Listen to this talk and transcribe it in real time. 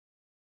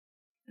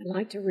I'd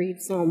like to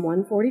read Psalm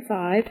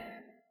 145,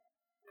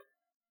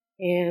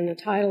 and the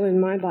title in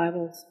my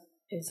Bible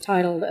is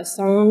titled, A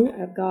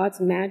Song of God's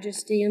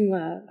Majesty and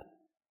Love,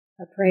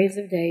 a Praise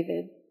of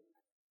David.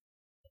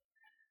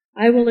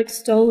 I will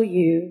extol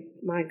you,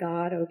 my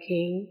God, O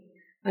King,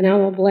 and I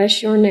will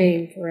bless your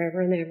name forever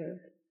and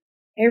ever.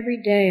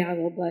 Every day I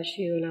will bless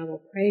you, and I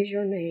will praise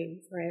your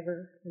name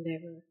forever and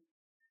ever.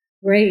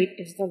 Great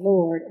is the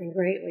Lord, and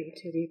greatly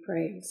to be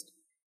praised,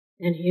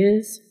 and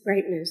his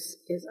greatness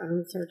is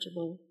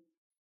unsearchable.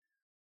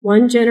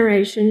 One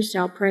generation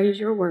shall praise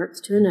your works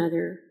to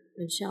another,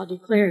 and shall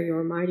declare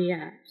your mighty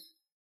acts.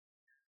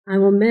 I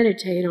will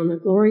meditate on the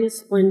glorious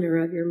splendor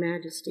of your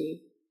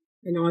majesty,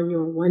 and on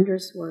your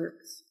wondrous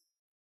works.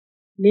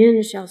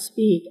 Men shall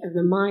speak of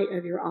the might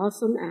of your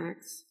awesome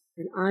acts,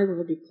 and I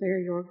will declare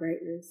your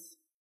greatness.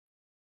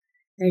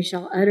 They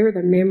shall utter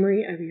the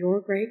memory of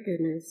your great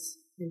goodness,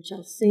 and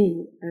shall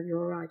sing of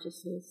your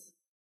righteousness.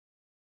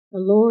 The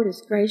Lord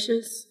is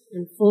gracious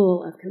and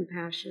full of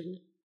compassion,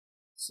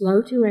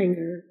 slow to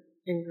anger,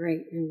 and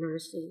great in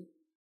mercy.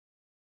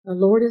 The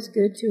Lord is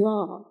good to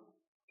all,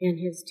 and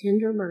his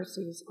tender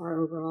mercies are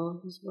over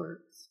all his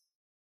works.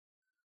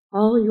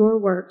 All your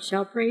works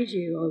shall praise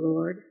you, O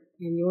Lord,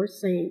 and your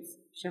saints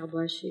shall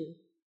bless you.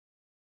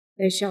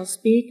 They shall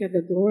speak of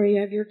the glory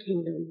of your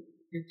kingdom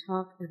and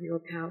talk of your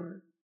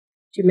power,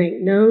 to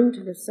make known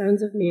to the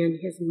sons of men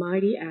his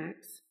mighty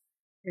acts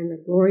and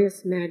the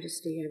glorious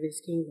majesty of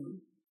his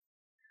kingdom.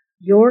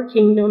 Your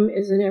kingdom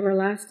is an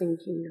everlasting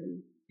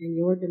kingdom, and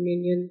your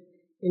dominion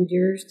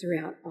endures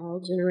throughout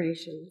all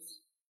generations.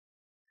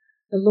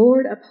 The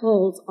Lord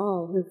upholds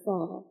all who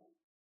fall,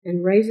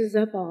 and raises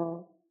up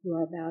all who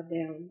are bowed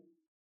down.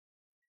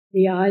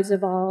 The eyes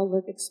of all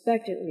look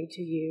expectantly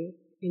to you,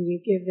 and you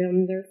give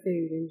them their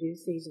food in due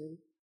season.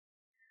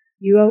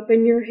 You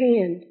open your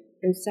hand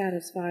and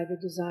satisfy the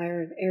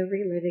desire of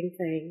every living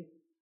thing.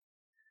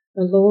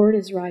 The Lord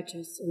is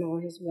righteous in all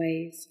his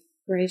ways,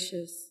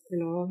 gracious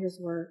in all his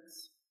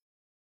works.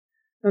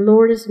 The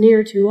Lord is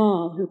near to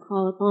all who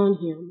call upon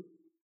him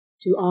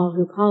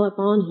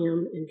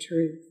in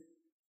truth.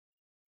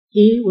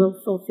 He will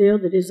fulfill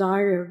the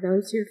desire of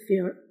those who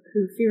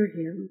fear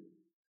him.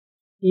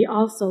 He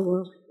also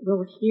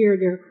will hear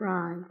their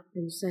cry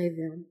and save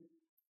them.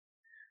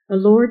 The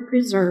Lord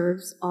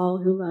preserves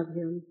all who love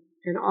him,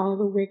 and all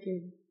the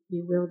wicked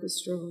he will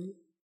destroy.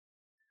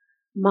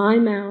 My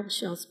mouth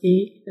shall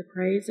speak the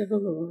praise of the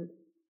Lord,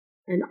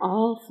 and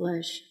all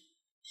flesh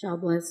shall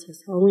bless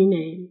his holy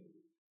name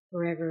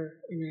forever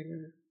and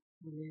ever.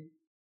 Amen.